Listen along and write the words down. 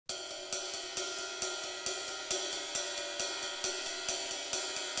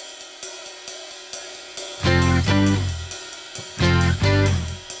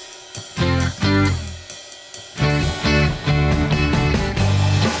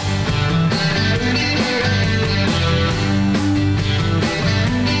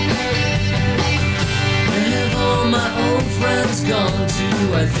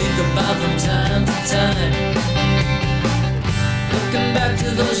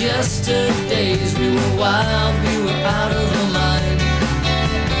yesterdays. We were wild, we were out of our mind.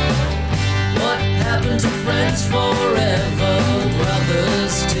 What happened to friends forever,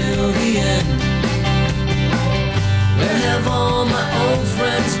 brothers till the end? Where have all my old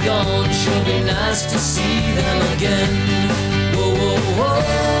friends gone? Sure be nice to see them again. Whoa, whoa, whoa.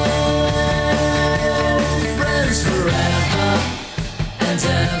 Friends forever and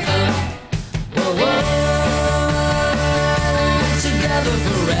ever. Whoa, whoa. Together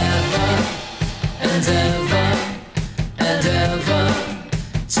forever and ever and ever.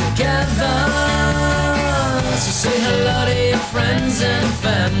 Together. So say hello to your friends and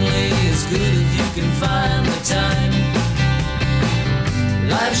family. It's good if you can find the time.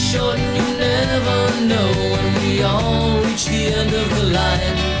 Life's short and you never know when we all reach the end of the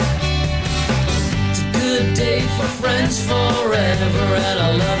line. It's a good day for friends forever, and I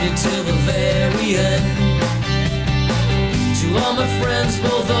love you till the very end. To all my friends,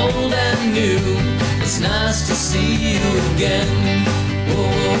 both old and new, it's nice to see you again. Whoa,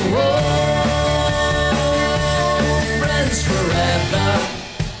 whoa, whoa. Friends forever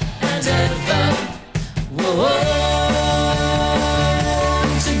and ever. Whoa, whoa.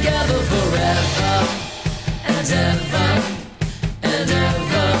 Together forever and ever and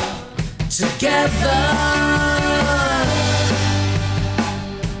ever. Together.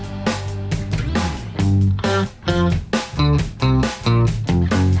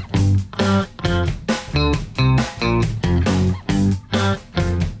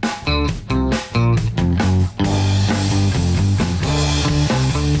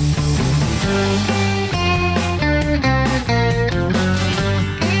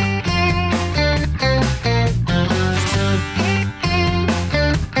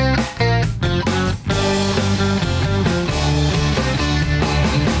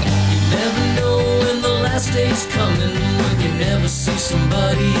 Coming when you never see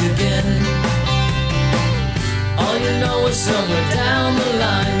somebody again. All you know is somewhere down the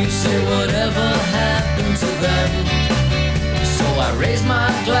line you say whatever happened to them. So I raise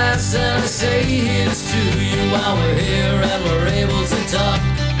my glass and I say here's to you while we're here and we're able to talk.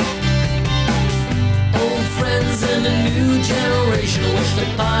 Old friends and a new generation, wish the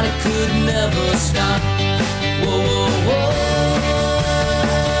party could never stop. Whoa, whoa, whoa.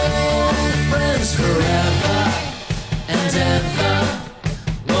 Friends forever and ever.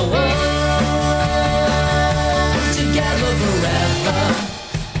 Whoa, whoa. Together forever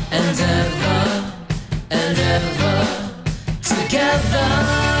and ever and ever. Together.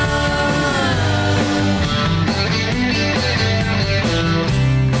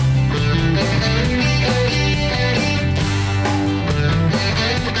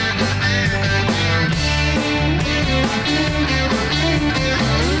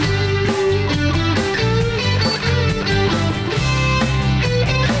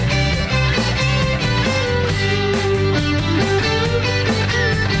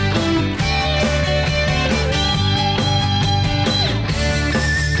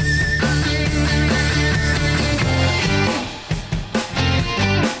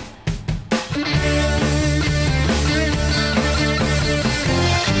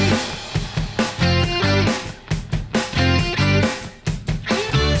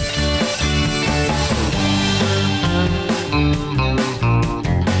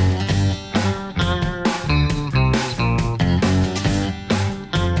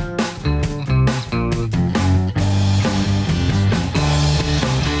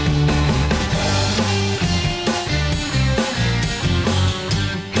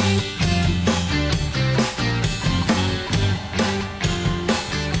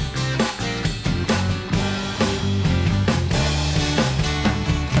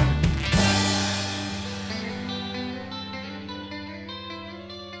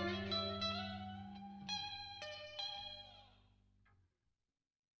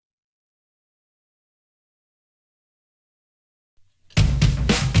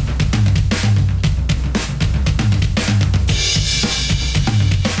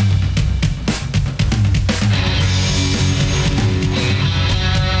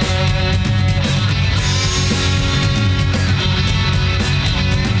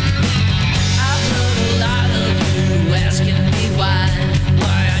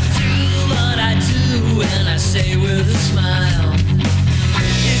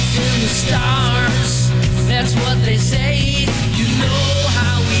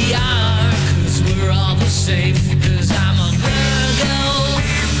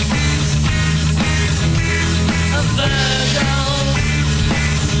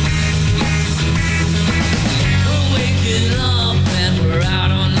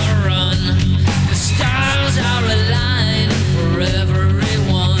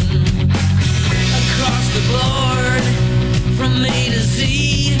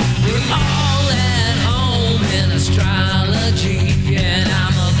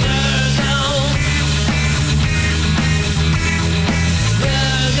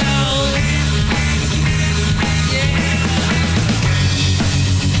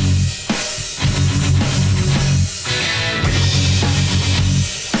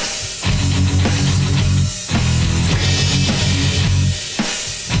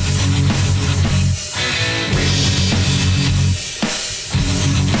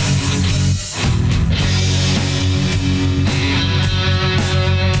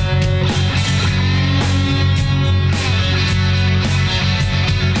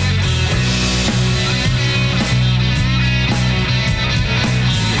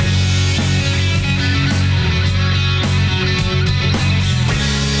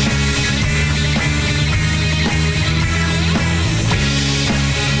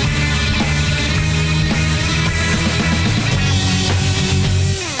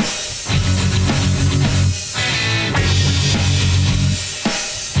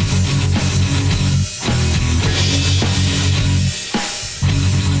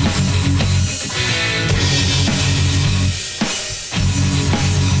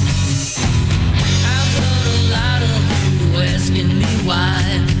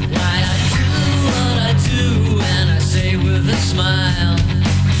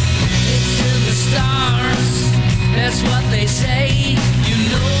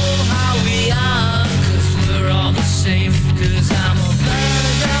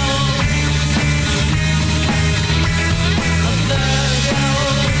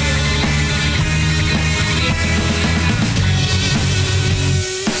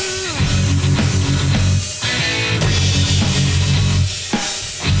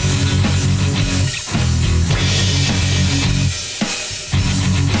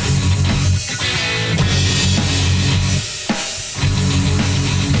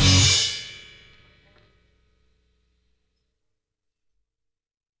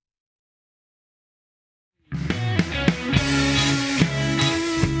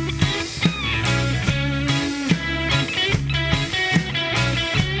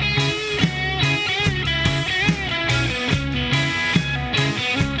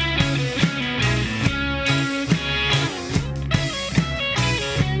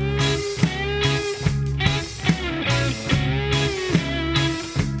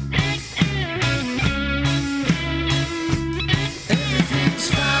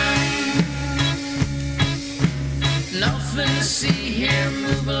 here,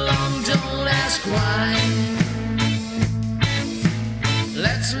 move along, don't ask why.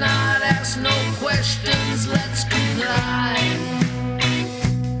 Let's not ask no questions, let's comply.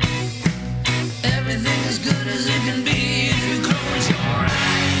 Everything is good as it can be if you close your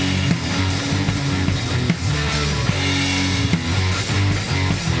eyes.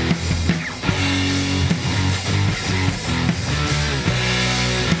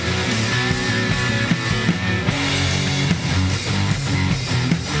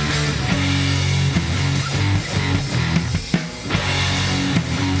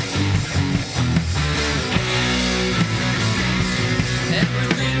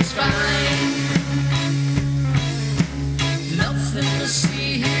 Everything's fine. Nothing to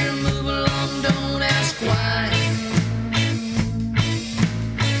see here, move along, don't ask why.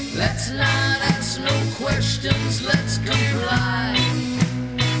 Let's not ask no questions, let's comply.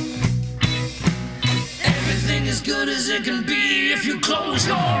 Everything is good as it can be if you close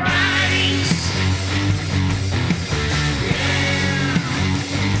your eyes.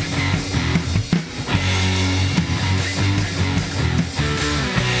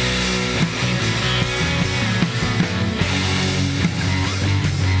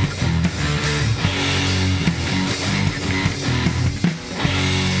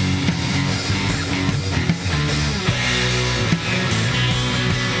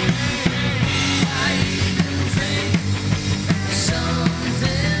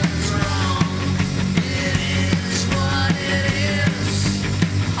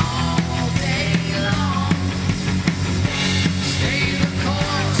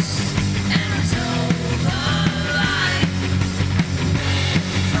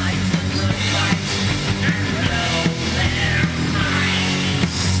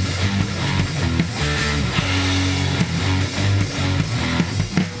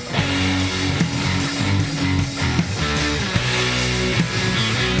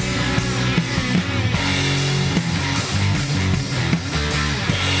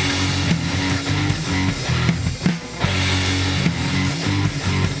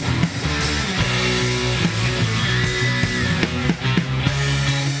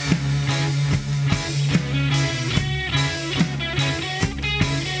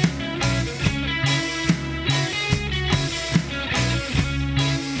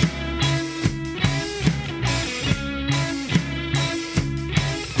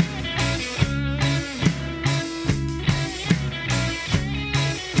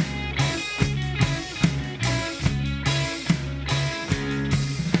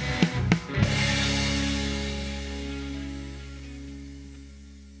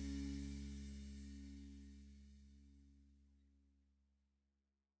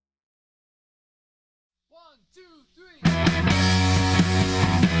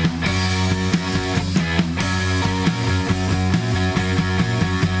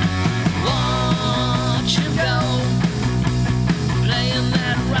 Watch him go, playing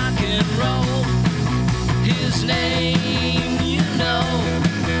that rock and roll. His name, you know.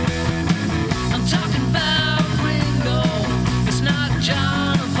 I'm talking about Ringo. It's not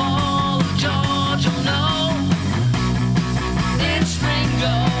John or Paul or George, oh no. It's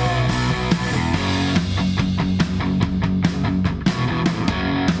Ringo.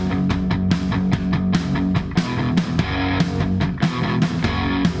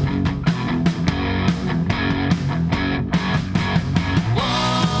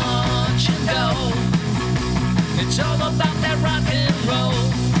 Watch him go. It's all about that rock and roll.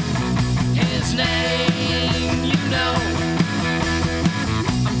 His name, you know.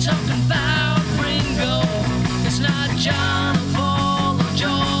 I'm talking about Ringo. It's not John or Paul or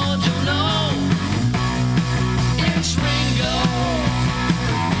George, oh no. It's Ringo.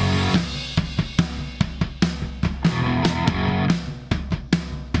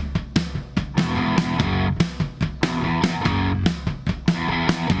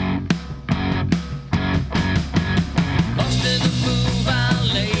 Busted a move, I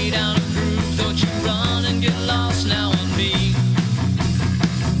lay down a groove. Don't you run and get lost now on me.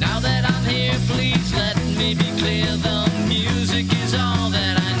 Now that I'm here, please let me be clear. The music is all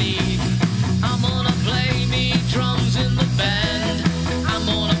that I need. I'm gonna play me drums in the band. I'm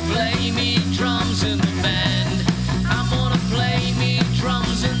gonna play me drums in the band. I'm gonna play me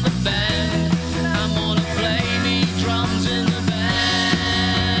drums in the band. I'm gonna play me drums in the band.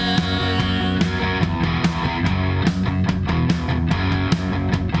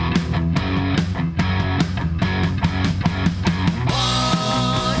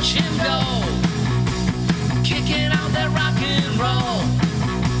 Watch him go, kicking out that rock and roll.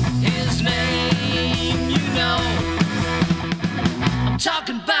 His name, you know. I'm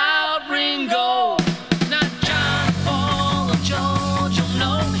talking about Ringo, not John, Paul, or George.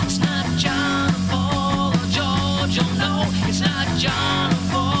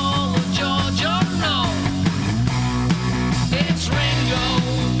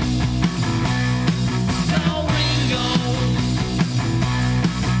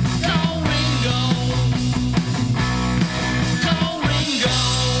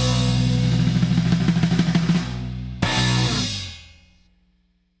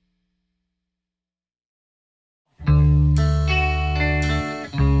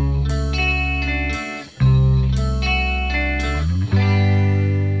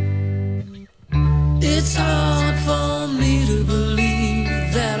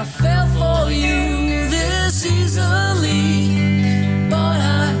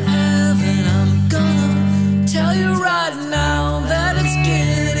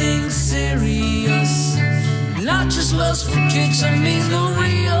 just for kicks, I mean the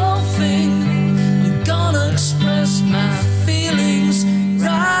real thing. I'm gonna express my feelings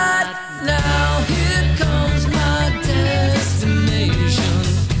right now. Here comes my destination.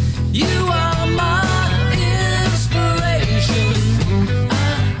 You are my inspiration.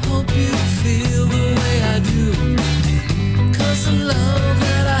 I hope you feel the way I do, 'cause the love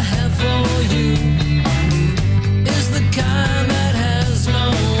that I have for you is the kind that has no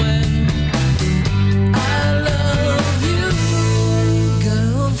end. I love you,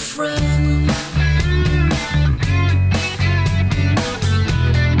 girlfriend.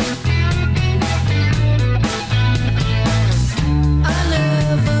 I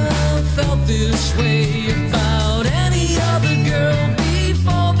never felt this way about any other girl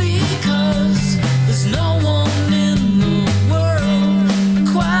before, because there's no one in the world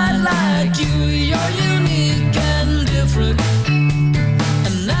quite like you. You're unique and different,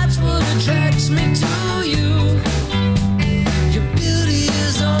 and that's what attracts me to you. Your beauty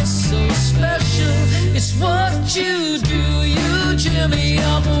is also special. It's what you do. You cheer me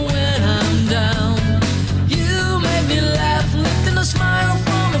up when I'm down. You make me laugh, lifting a smile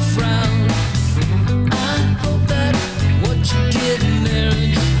from a frown. I hope that what you're getting there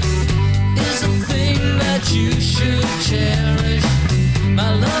is a thing that you should cherish. My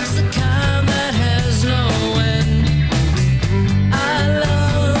love's the kind that has no end. I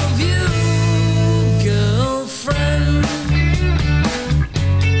love you, girlfriend.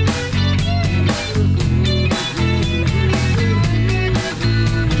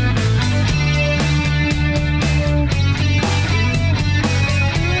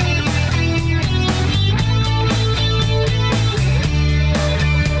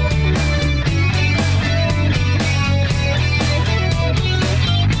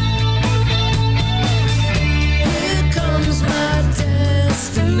 Here comes my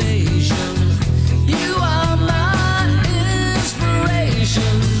destination. You are my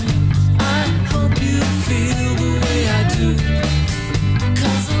inspiration. I hope you feel the way I do,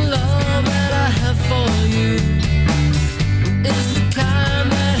 'cause the love that I have for you is the kind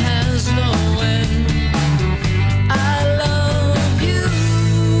that has no end. I love you,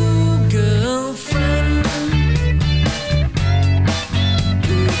 girlfriend.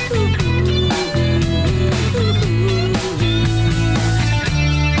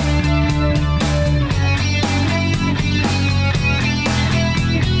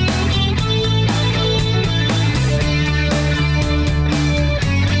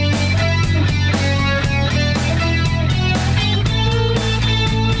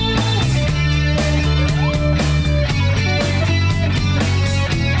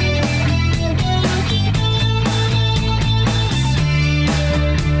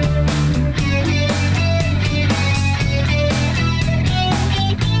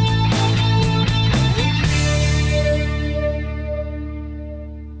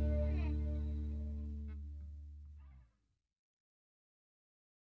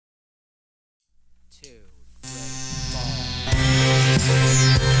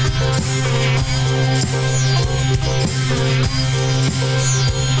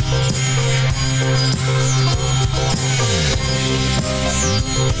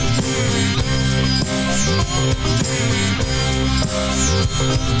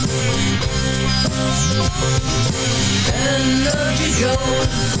 Energy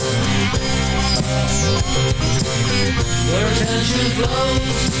goes where attention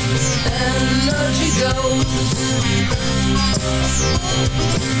flows. Energy goes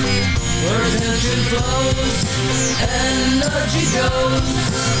where attention flows. Energy goes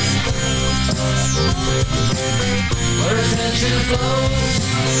where attention flows.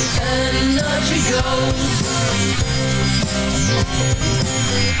 Energy goes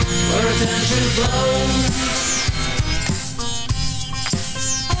where attention flows.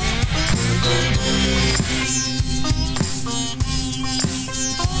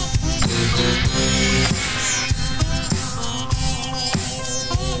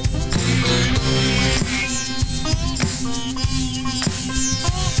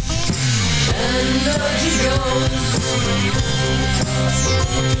 Energy goes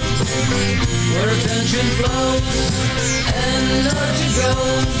where attention flows. Energy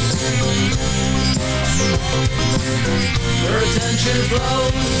goes where attention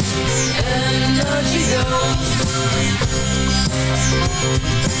flows. Energy goes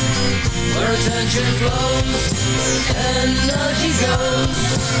where attention flows. Energy goes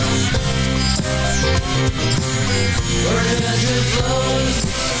where attention flows.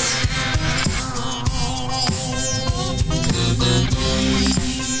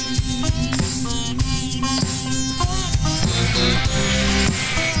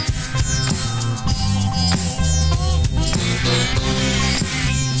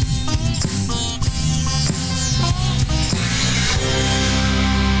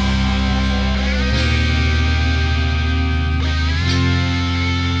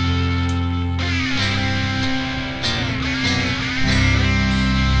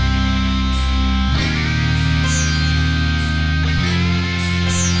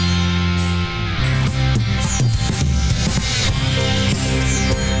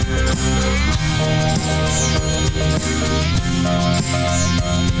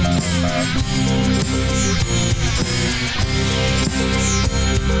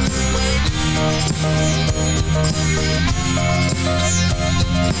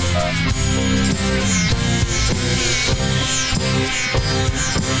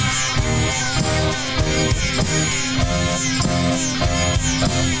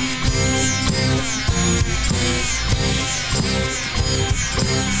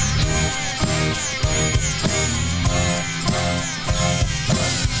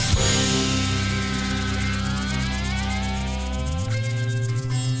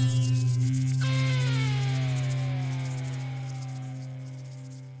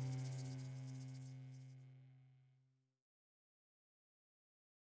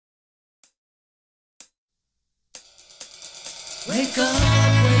 Wake up,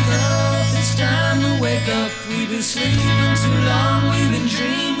 it's time to wake up. We've been sleeping too long, we've been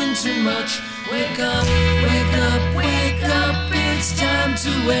dreaming too much. Wake up, wake up, wake up, it's time to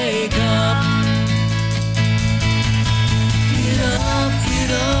wake up.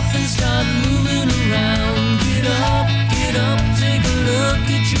 Get up and start moving around. Get up, take a look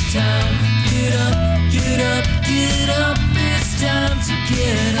at your town. Get up, get up, get up, it's time to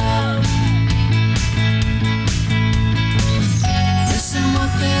get up. Listen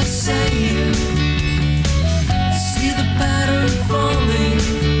what they're saying, see the pattern forming.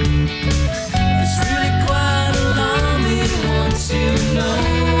 It's really quite alarming once you know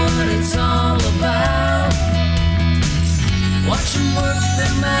what it's all about. Watch them work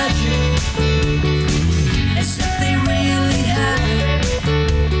their magic as if they really have it.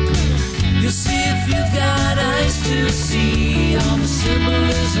 You'll see if you've got eyes to see all the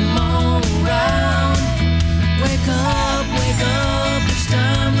symbolism all around. Wake up, it's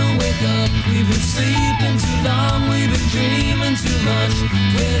time to wake up. We've been sleeping too long, we've been dreaming too much.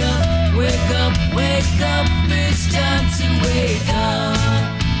 Wake up, wake up, wake up, it's time to wake up.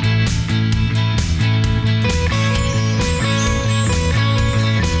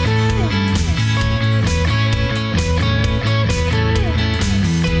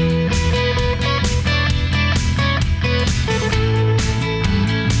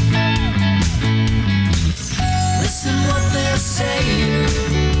 Saying,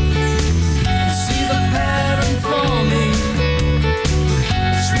 see the pattern forming.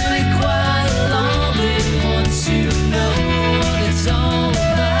 It's really quite alarming once you know what it's all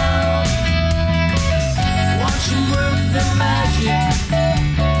about.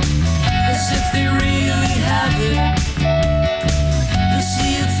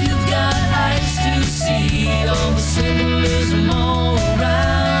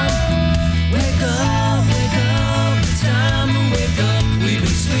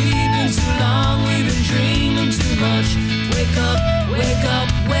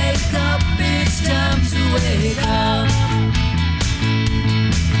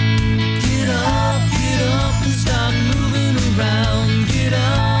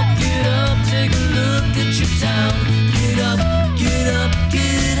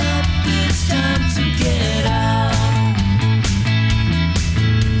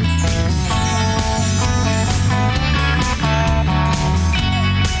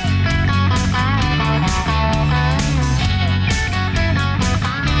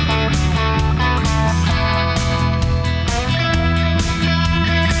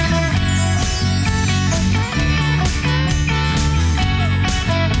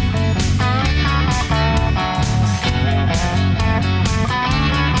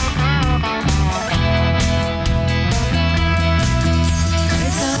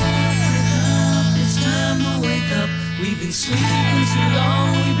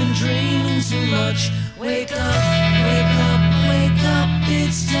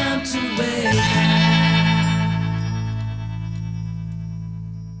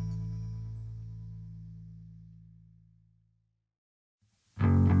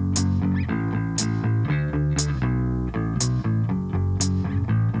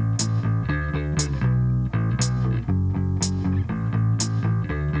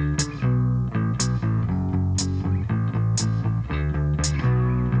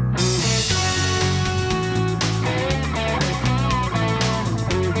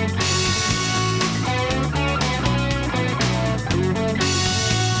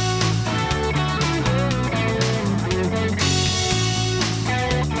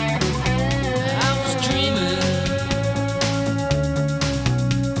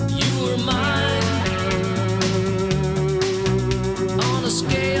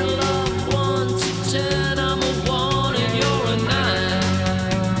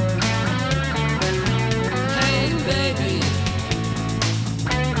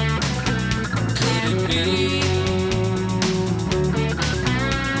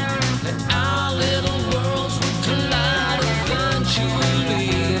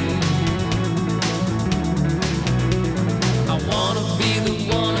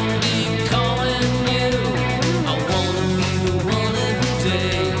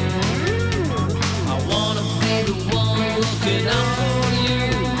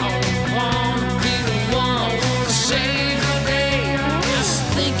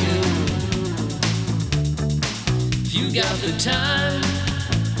 time.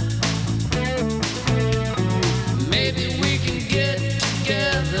 Maybe we can get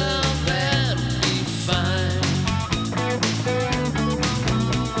together, that'll be fine.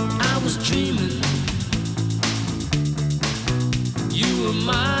 I was dreaming you were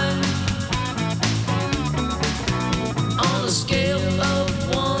mine. On a scale of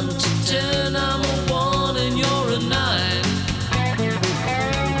 1 to 10, I'm a 1 and you're a 9.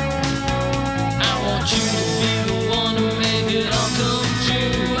 I want you to be the one to make it all come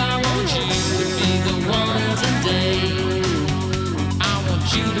true. I want you to be the one today. I want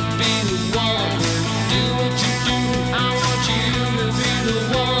you to be the one, do what you do. I want you to be the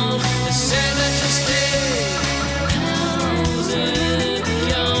one to say that you stay. How's it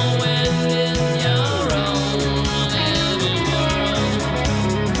going in your own little world?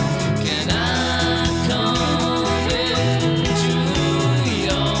 Can I come into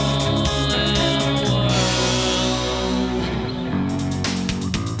your little world?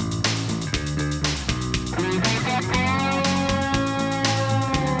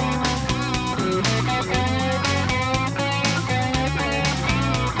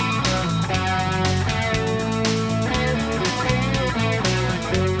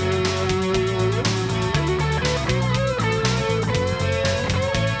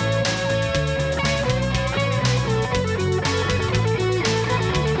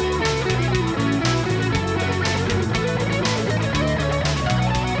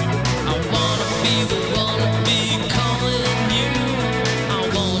 I wanna be the one to be calling you. I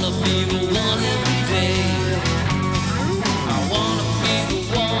wanna be the one every day. I wanna be the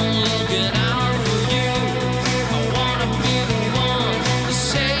one looking out for you. I wanna be the one to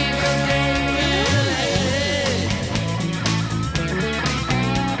save the day.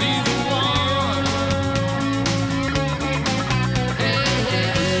 Be the one. Hey,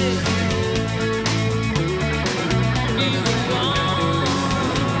 hey. Be the one.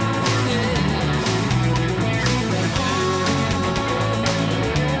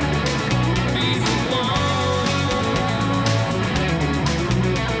 Be the one.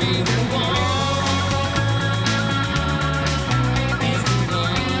 Be the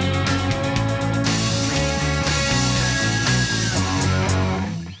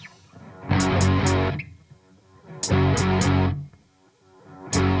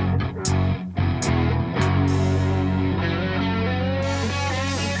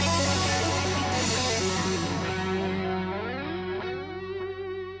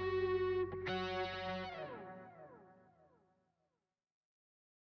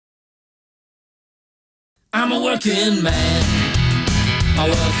I'm a working man. I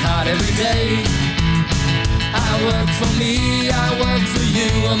work hard every day. I work for me, I work for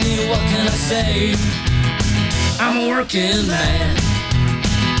you. I mean, what can I say? I'm a working man,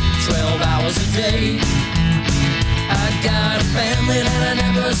 12 hours a day. I got a family that I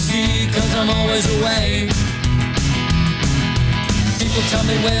never see, 'cause I'm always away. People tell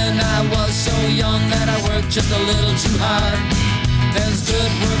me when I was so young that I worked just a little too hard. There's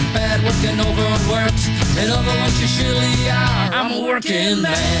good work, bad work, and overworked, and overworked you surely are. I'm a working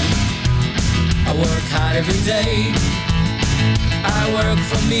man. I work hard every day. I work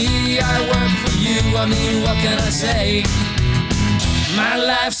for me, I work for you. I mean, what can I say? My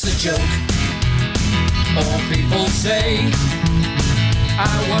life's a joke, all people say.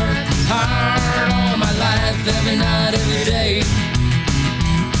 I work hard all my life, every night, every day.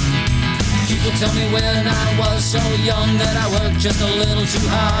 People tell me when I was so young that I worked just a little too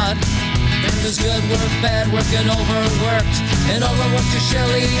hard. There's good work, bad work, and overworked, and overworked you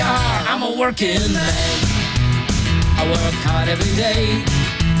surely are. I'm a working man. I work hard every day.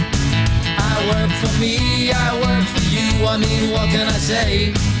 I work for me, I work for you. I mean, what can I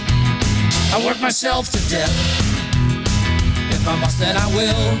say? I work myself to death. If I must, then I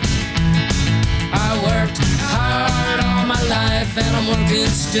will. I worked hard all my life, and I'm working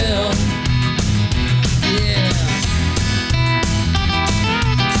still. Yeah.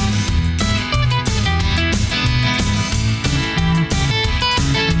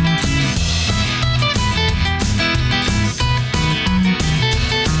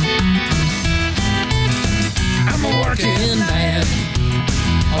 I'm a working man.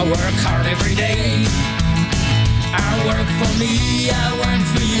 I work hard every day. I work for me, I work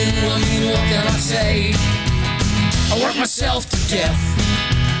for you. I mean, what can I say? I work myself to death.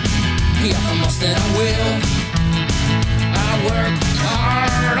 If I must, then I will. I work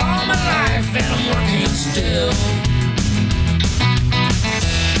hard all my life, and I'm working still.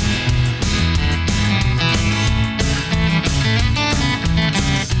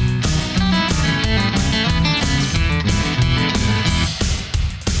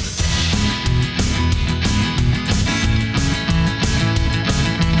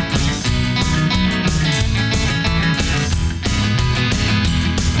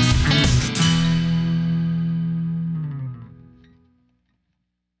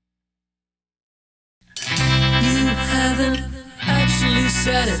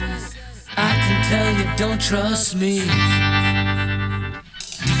 said it, I can tell you don't trust me.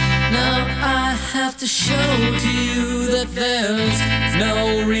 Now I have to show to you that there's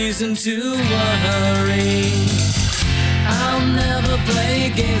no reason to worry. I'll never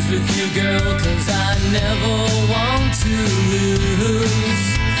play games with you, girl, 'cause I never want to lose.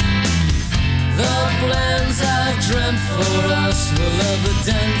 The plans I've dreamt for us will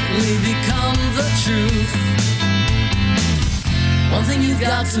evidently become the truth. One thing you've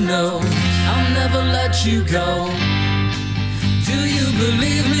got to know, I'll never let you go. Do you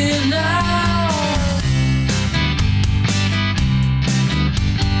believe me now?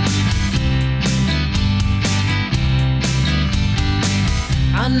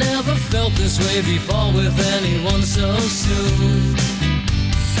 I never felt this way before with anyone so soon.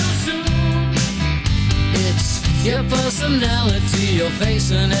 So soon. It's your personality, your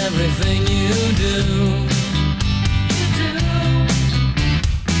face, and everything you do.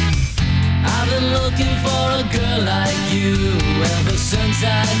 I've been looking for a girl like you ever since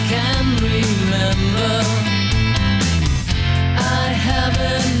I can remember. I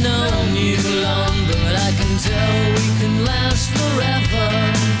haven't known you long, but I can tell we can last forever.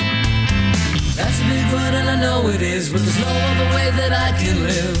 That's a big word and I know it is, but there's no other way that I can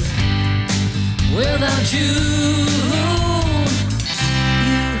live without you.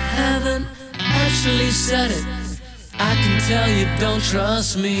 You haven't actually said it, I can tell you don't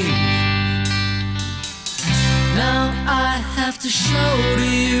trust me. Now I have to show to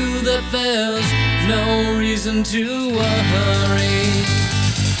you that there's no reason to worry.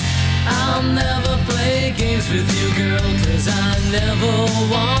 I'll never play games with you, girl, 'cause I never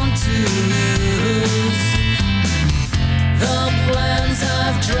want to lose. The plans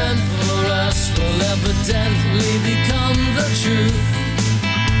I've dreamt for us will evidently become the truth.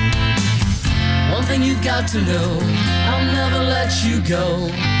 One thing you've got to know, I'll never let you go.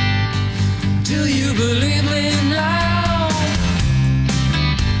 Do you believe me now?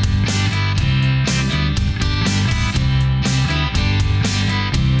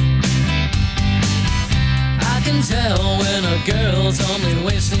 I can tell when a girl's only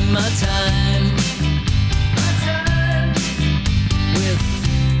wasting my time. With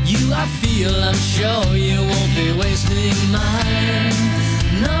you I feel I'm sure you won't be wasting mine.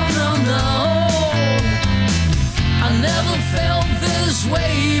 No, no, no, I never felt this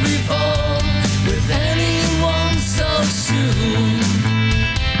way before with anyone so soon.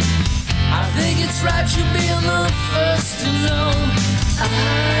 I think it's right you being the first to know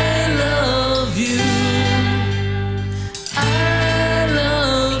I love you. I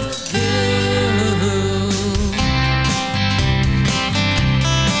love you.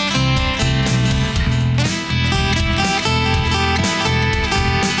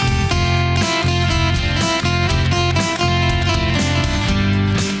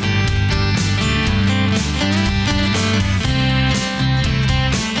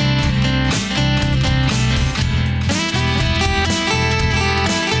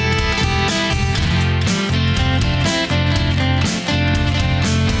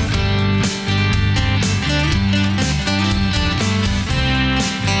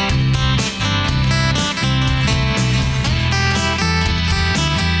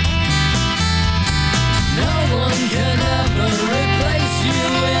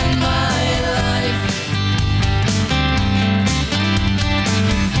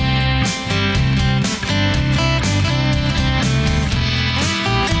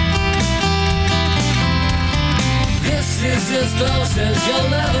 As close as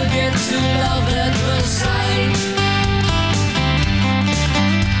you'll ever get to love at first sight.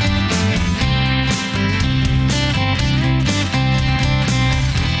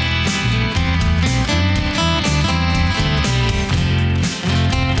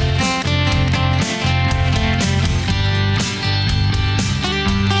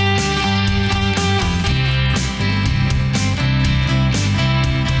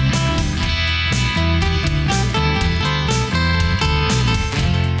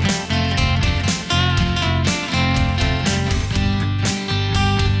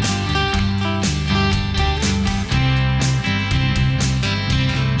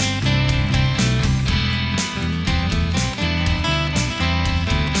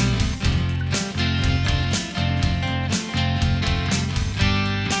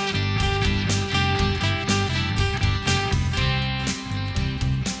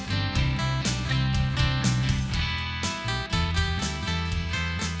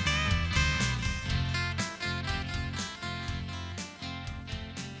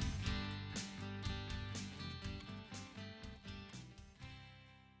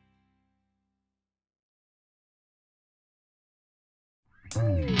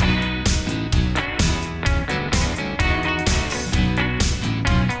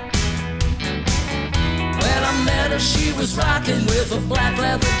 She was rocking with a black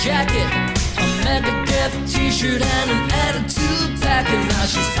leather jacket, a Megadeth t-shirt and an attitude packing. Now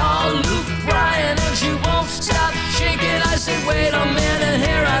she's all Luke Bryan and she won't stop shaking. I said, wait a minute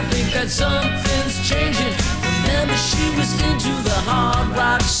here, I think that something's changing. Remember she was into the hard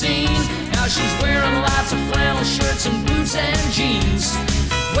rock scene. Now she's wearing lots of flannel shirts and boots and jeans.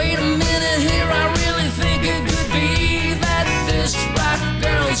 Wait a minute here, I really think it could be that this rock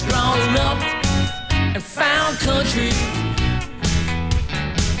girl's grown up and found country.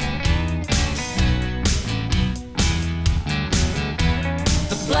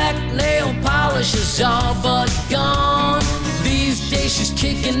 The black nail polish is all but gone. These days she's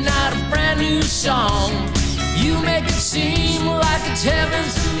kicking out a brand new song. You make it seem like it's heaven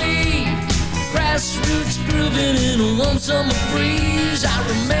to me. Grassroots grooving in a warm summer breeze. I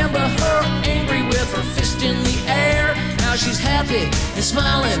remember her angry with her fist in the air. Now she's happy and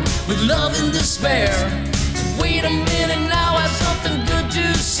smiling with love and despair. So wait a minute, now I've something good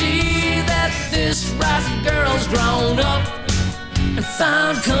to see. That this rock girl's grown up and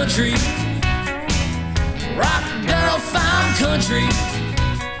found country. Rock girl found country.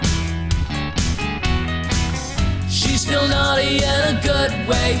 She's still naughty in a good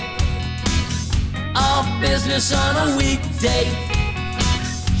way. All business on a weekday.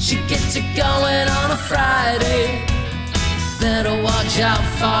 She gets it going on a Friday. Better watch out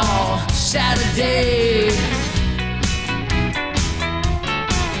for Saturday.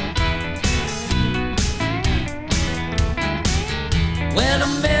 When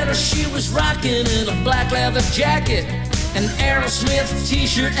I met her, she was rocking in a black leather jacket, an Aerosmith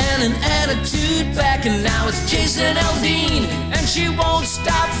t-shirt and an attitude back. And now it's Jason Aldean and she won't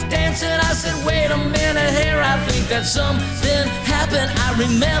stop dancing. I said, wait a minute here, I think that something happened. I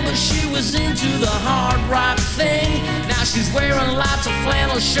remember she was into the hard rock thing. Now she's wearing lots of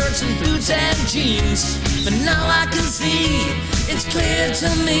flannel shirts and boots and jeans. But now I can see, it's clear to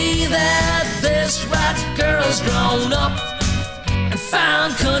me that this rock girl's grown up and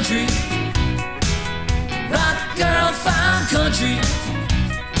found country. Rock girl found country.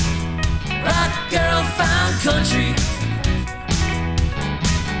 Rock girl found country.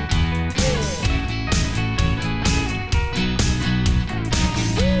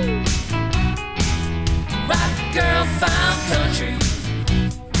 Rock girl found country.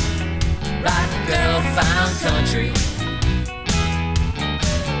 Rock girl found country.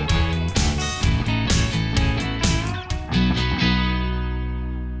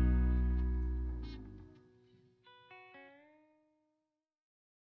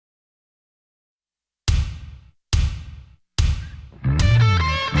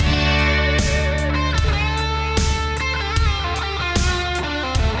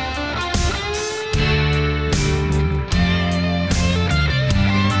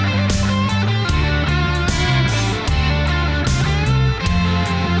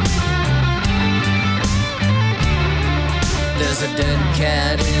 There's a dead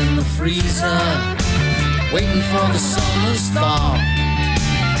cat in the freezer, waiting for the summer's thaw.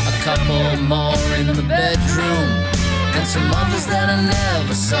 A couple more in the bedroom, and some others that I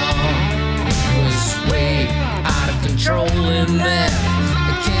never saw. It was way out of control in there.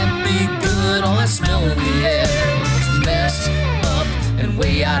 It can't be good, all that smell in the air. It was messed up and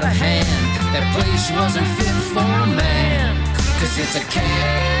way out of hand. That place wasn't fit for a man, 'cause it's a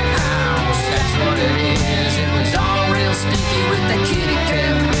cat house, that's what it is. It was all real stinky with the kitty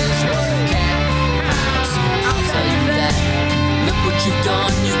cat whiz. It was a cat house, I'll tell you that. Look what you've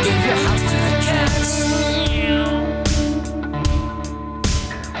done, you gave your house to the cats.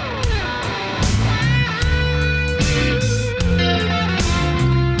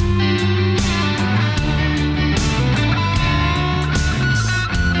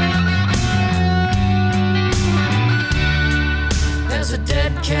 There's a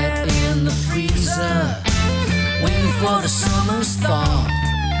dead cat in the freezer, waiting for the summer's thaw.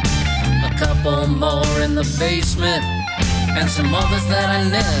 A couple more in the basement, and some others that I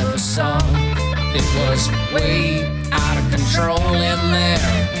never saw. It was way out of control in there.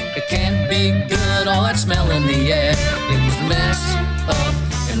 It can't be good, all that smell in the air. It was messed up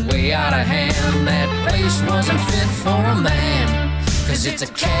and way out of hand. That place wasn't fit for a man, 'cause it's a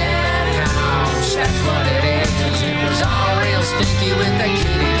cat house, that's what it is. It was all real stinky with that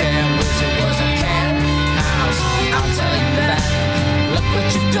kitty cat whiz. It was a cat house, I'll tell you that. Look what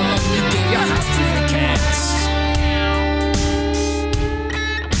you've done, you gave your house to the cats.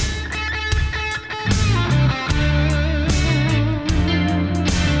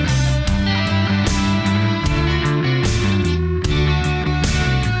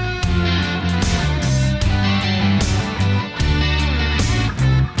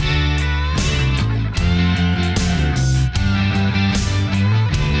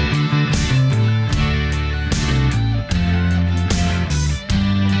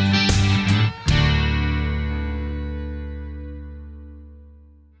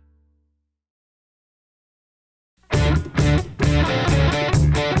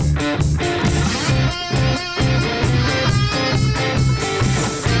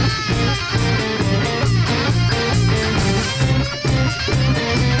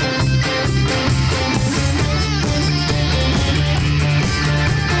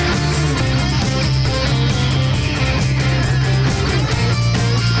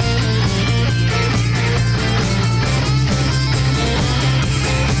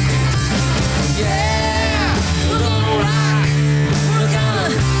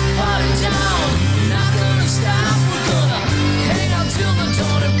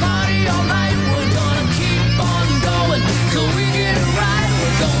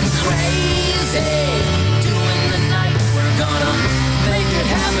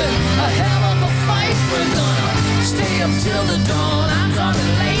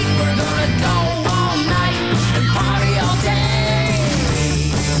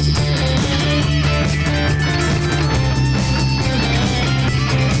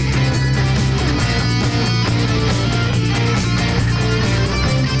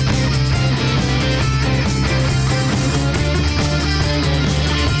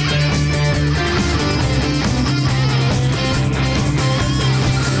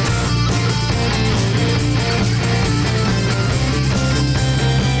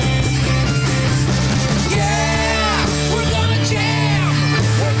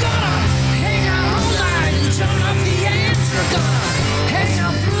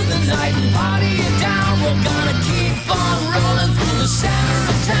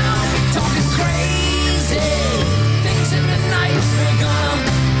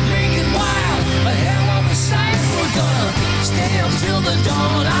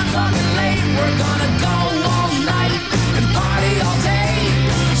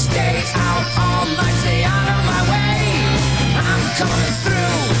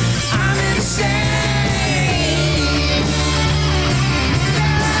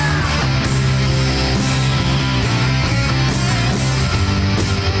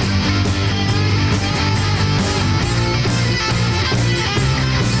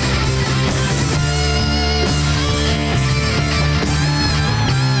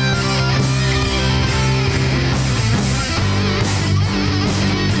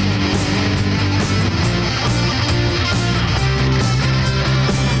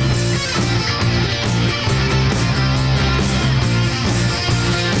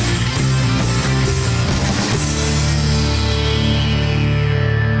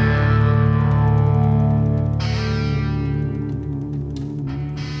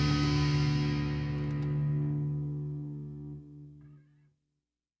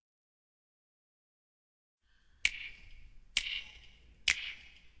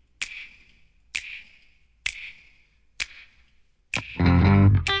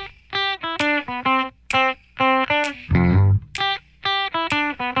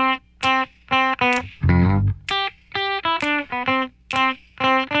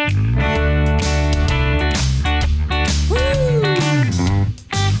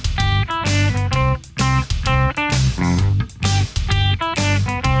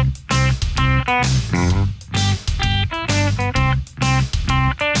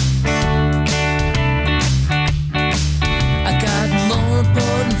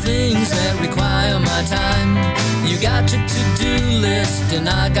 my time. You got your to-do list and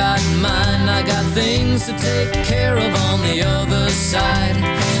I got mine. I got things to take care of on the other side.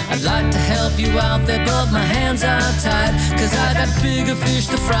 I'd like to help you out there, but my hands are tied, 'cause I got bigger fish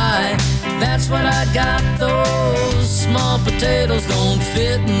to fry. That's what I got, those small potatoes don't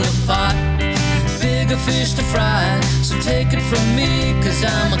fit in the pot. Bigger fish to fry, so take it from me, 'cause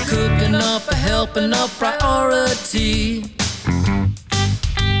I'm a cooking up, a helping up priority.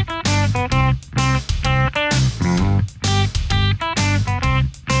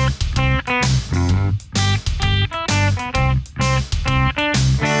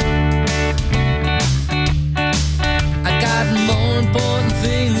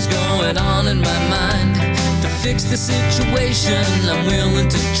 Fix the situation, I'm willing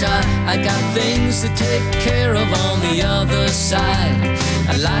to try. I got things to take care of on the other side.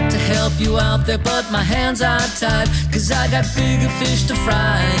 I'd like to help you out there, but my hands are tied, 'cause I got bigger fish to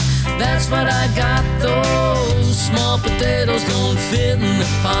fry. That's what I got, those small potatoes don't fit in the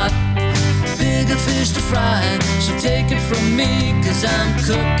pot. Bigger fish to fry, so take it from me, 'cause I'm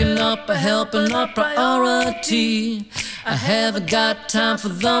cooking up, a helping up priority. I haven't got time for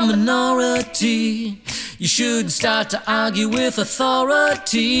the minority. You shouldn't start to argue with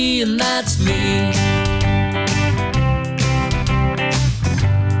authority, and that's me.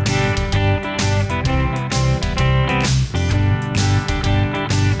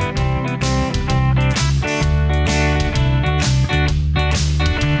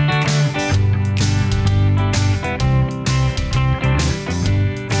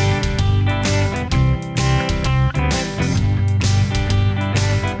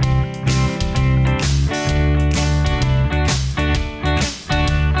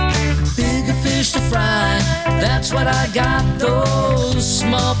 That's what I got, those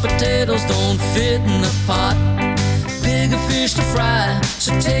small potatoes don't fit in the pot. Bigger fish to fry,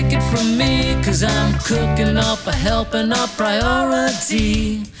 so take it from me, 'cause I'm cooking up, a helping up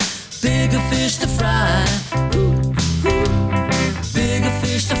priority. Bigger fish to fry, bigger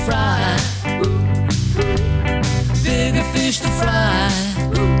fish to fry, bigger fish to fry.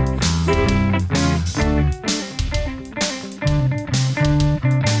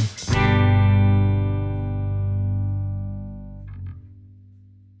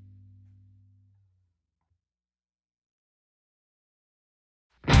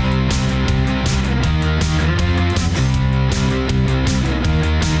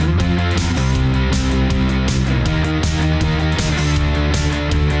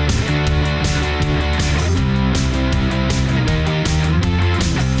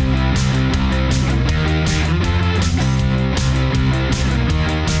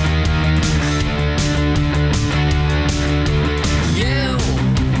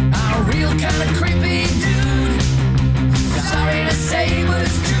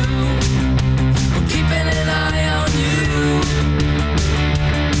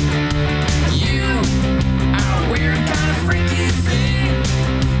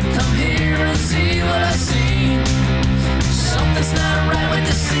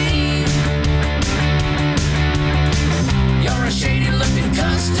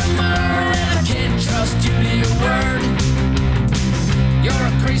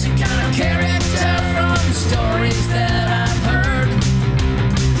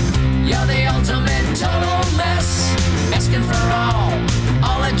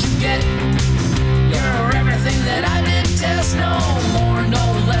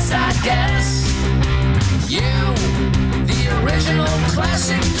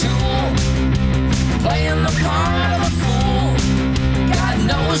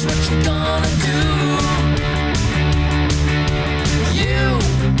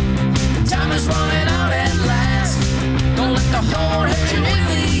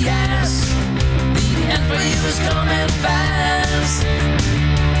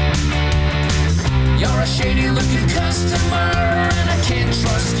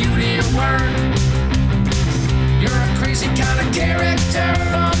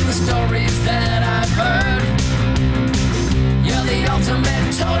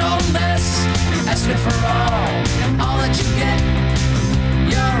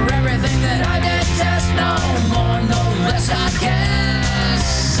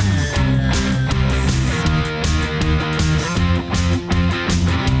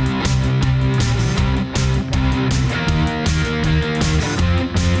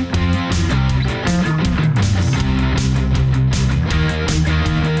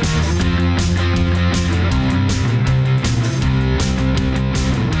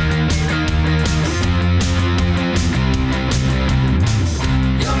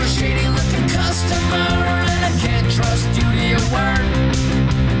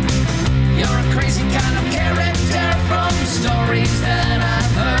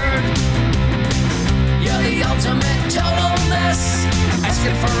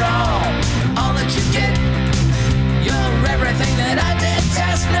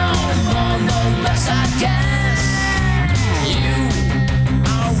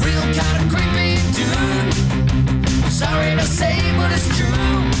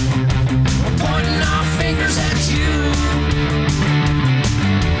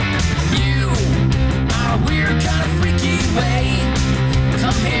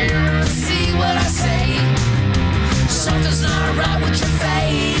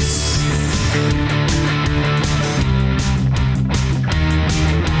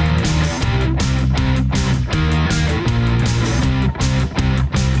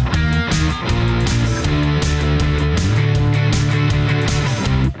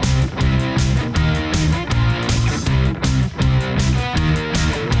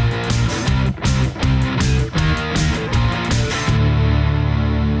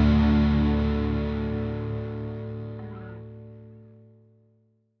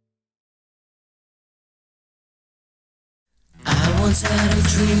 once had a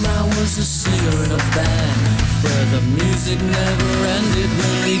dream I was a singer in a band, where the music never ended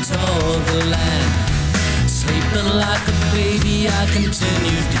when we toured the land. Sleeping like a baby, I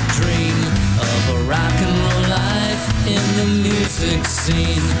continued to dream of a rock and roll life in the music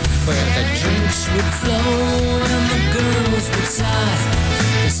scene, where the drinks would flow and the girls would sigh,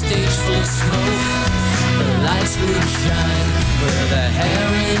 the stage full of smoke, the lights would shine, where the hair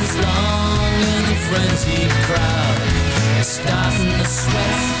is long and the frenzied crowd is starting to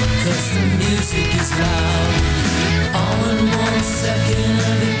sweat, cause the music is loud. All in 1 second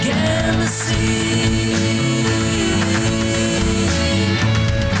I began to see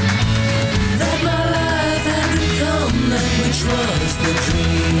that my life had become that which was the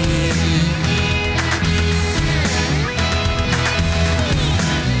dream.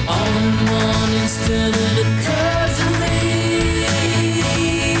 All in one instant it occurred to me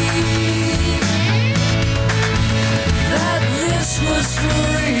that this was for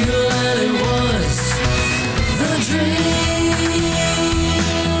real and it was the dream.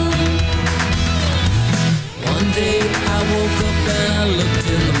 One day I woke up and I looked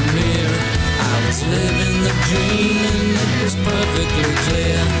in the mirror. I was living the dream and it was perfectly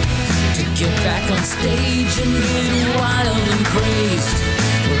clear to get back on stage and get wild and crazed,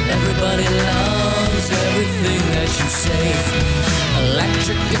 where everybody loves everything that you say.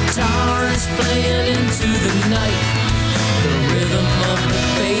 Electric guitars playing into the night, the rhythm of the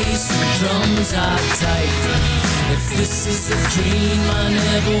bass and drums are tight. If this is a dream I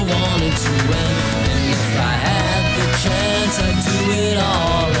never wanted to end, and if I had the chance I'd do it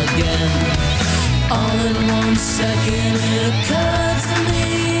all again. All in 1 second it occurred to